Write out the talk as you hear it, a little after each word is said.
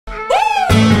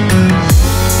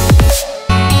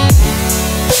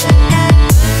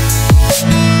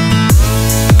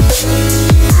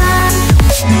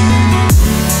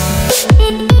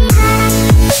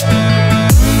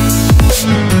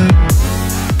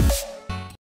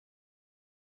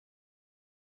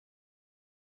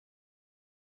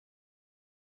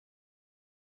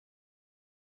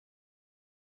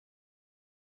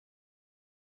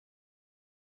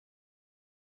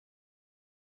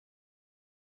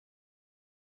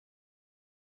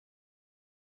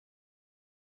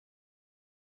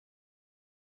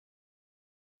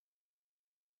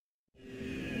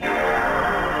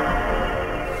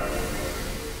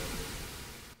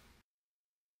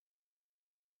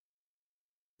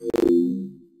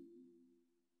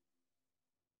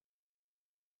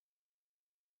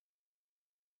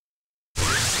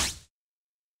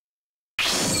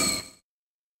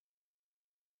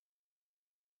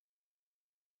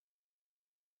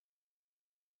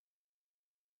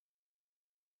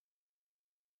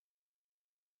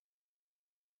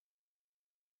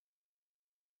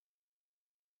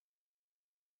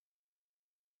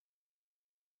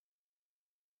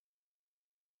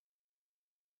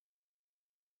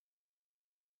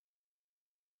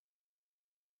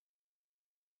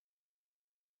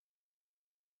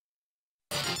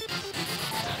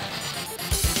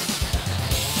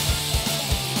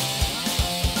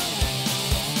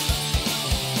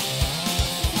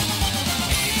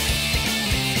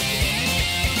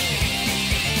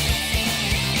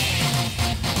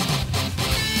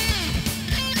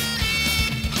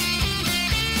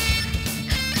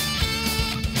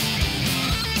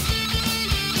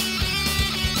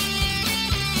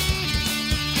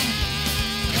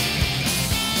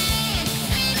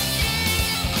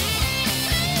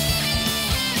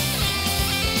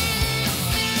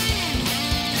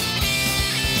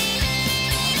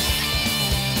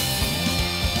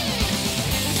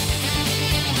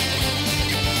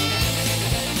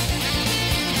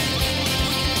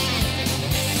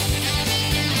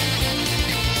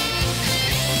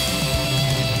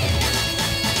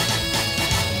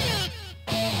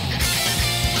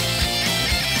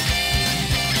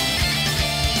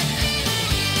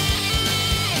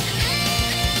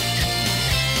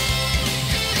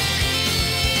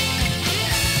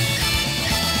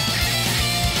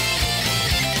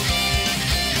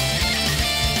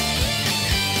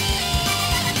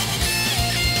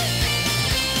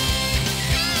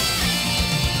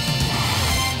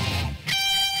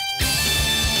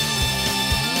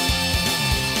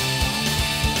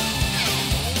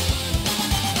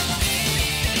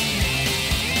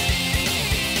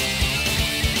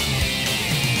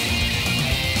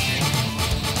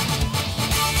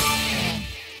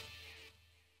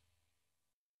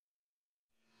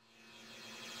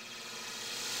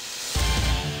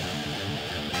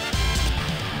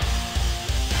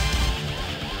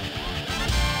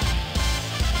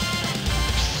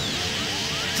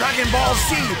Dragon Ball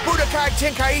Z Budokai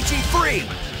Tenkaichi 3!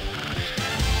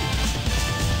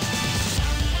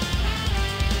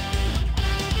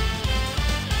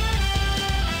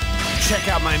 Check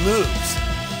out my moves!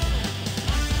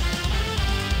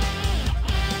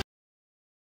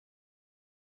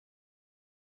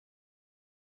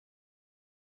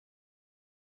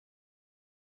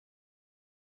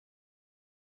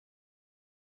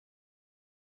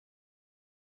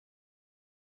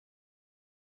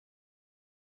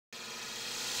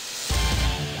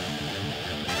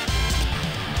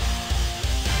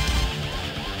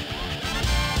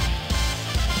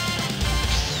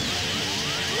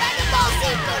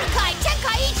 Budokai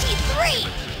Tenkaichi 3!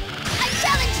 I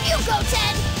challenge you,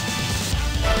 Goten!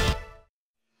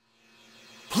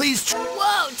 Please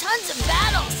Whoa, tons of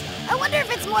battles! I wonder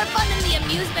if it's more fun than the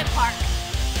amusement park.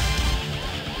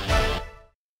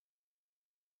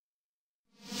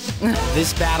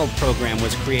 This battle program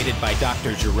was created by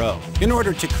Dr. Giro in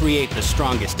order to create the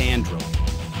strongest android.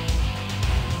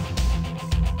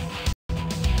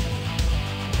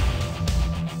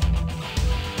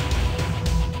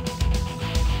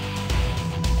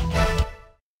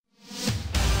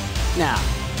 Now,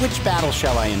 which battle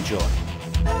shall I enjoy?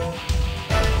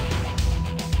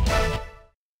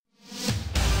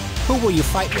 Who will you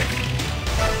fight with?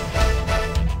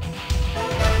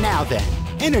 Now then,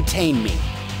 entertain me.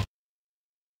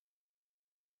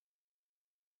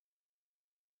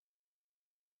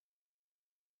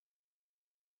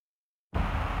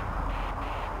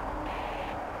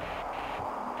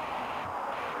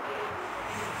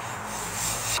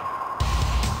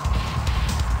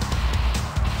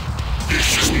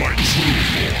 This is my true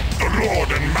form, the lord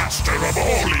and master of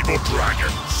all evil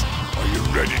dragons. Are you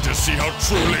ready to see how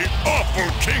truly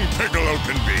awful King Piccolo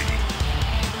can be?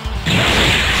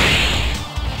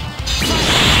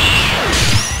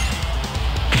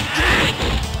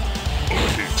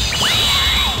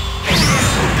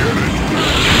 Forget it.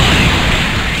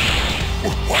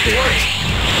 What?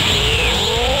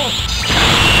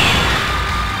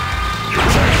 You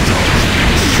can't touch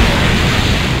this.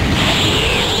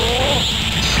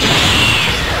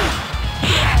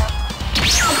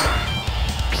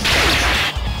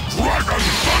 Dragon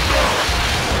Thunder!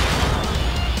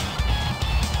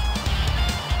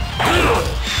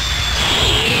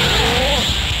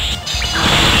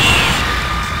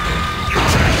 You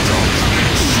can't touch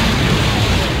this!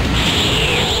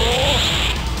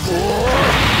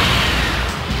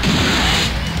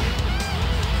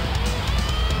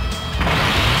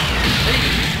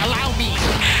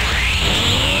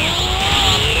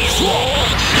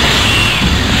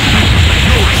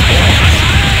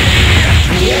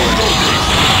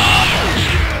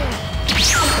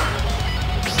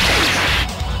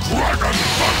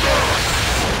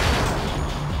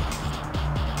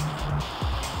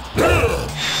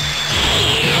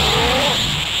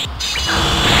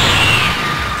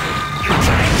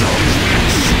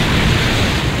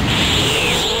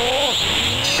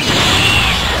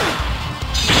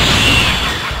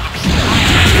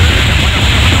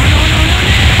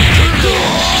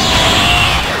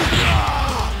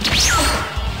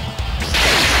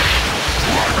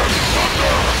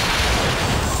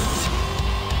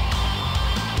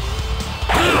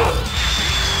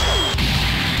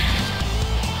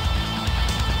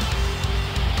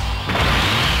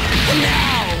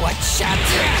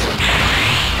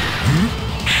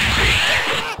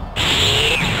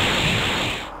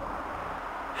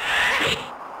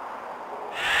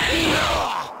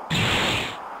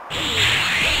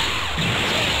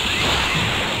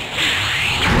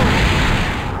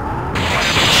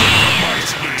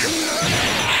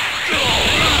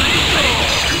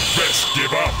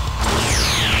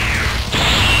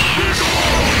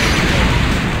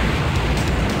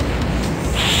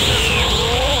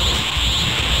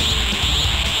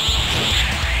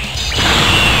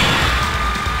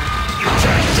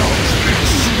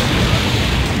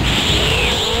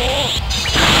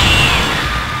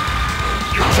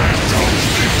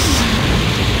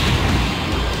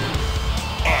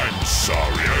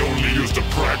 just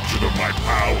a fraction of my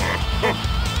power.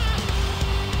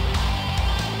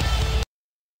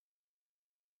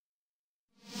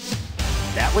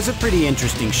 That was a pretty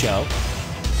interesting show.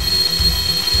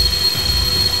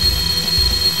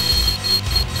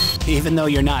 Even though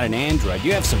you're not an android,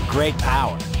 you have some great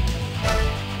power.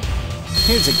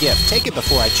 Here's a gift. Take it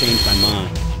before I change my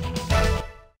mind.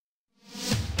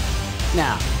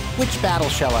 Now, which battle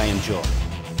shall I enjoy?